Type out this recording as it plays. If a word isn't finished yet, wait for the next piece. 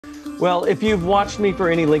Well, if you've watched me for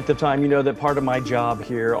any length of time, you know that part of my job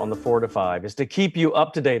here on the 4 to 5 is to keep you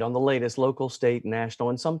up to date on the latest local, state, national,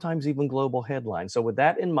 and sometimes even global headlines. So with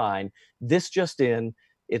that in mind, this just in,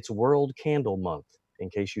 it's World Candle Month, in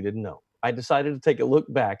case you didn't know. I decided to take a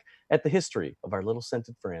look back at the history of our little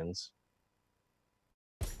scented friends.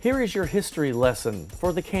 Here is your history lesson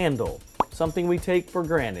for the candle. Something we take for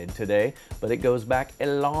granted today, but it goes back a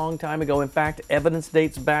long time ago. In fact, evidence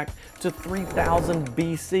dates back to 3000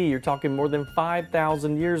 BC. You're talking more than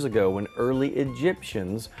 5,000 years ago when early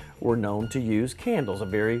Egyptians were known to use candles, a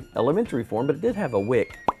very elementary form, but it did have a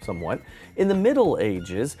wick somewhat. In the Middle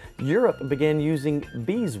Ages, Europe began using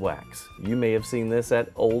beeswax. You may have seen this at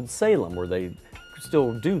Old Salem, where they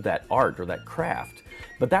still do that art or that craft.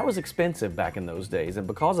 But that was expensive back in those days, and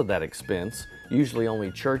because of that expense, usually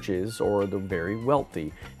only churches or the very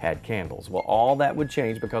wealthy had candles. Well, all that would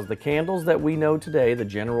change because the candles that we know today, the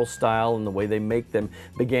general style and the way they make them,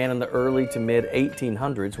 began in the early to mid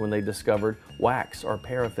 1800s when they discovered wax or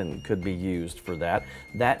paraffin could be used for that.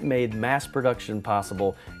 That made mass production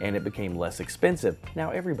possible and it became less expensive.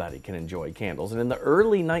 Now everybody can enjoy candles. And in the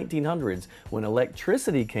early 1900s, when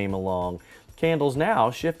electricity came along, candles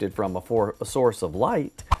now shifted from a source of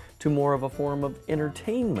light to more of a form of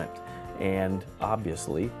entertainment. And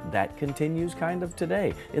obviously, that continues kind of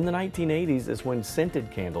today. In the 1980s is when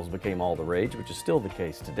scented candles became all the rage, which is still the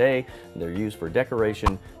case today. They're used for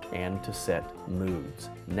decoration and to set moods.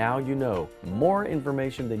 Now you know more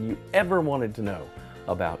information than you ever wanted to know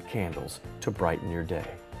about candles to brighten your day.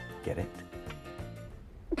 Get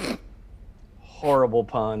it? Horrible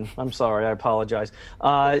pun. I'm sorry. I apologize.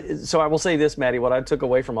 So I will say this, Maddie, what I took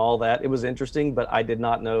away from all that, it was interesting, but I did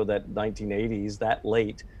not know that 1980s, that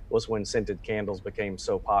late, was when scented candles became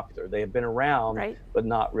so popular. They had been around, right, but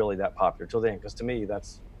not really that popular till then, because to me,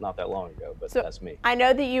 that's not that long ago, but so, that's me. I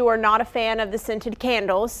know that you are not a fan of the scented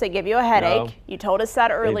candles. They give you a headache. No, you told us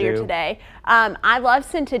that earlier today. I love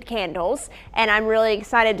scented candles, and I'm really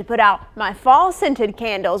excited to put out my fall scented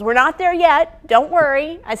candles. We're not there yet. Don't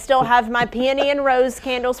worry. I still have my peony and rose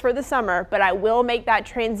candles for the summer, but I will make that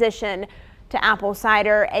transition to apple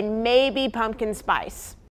cider and maybe pumpkin spice.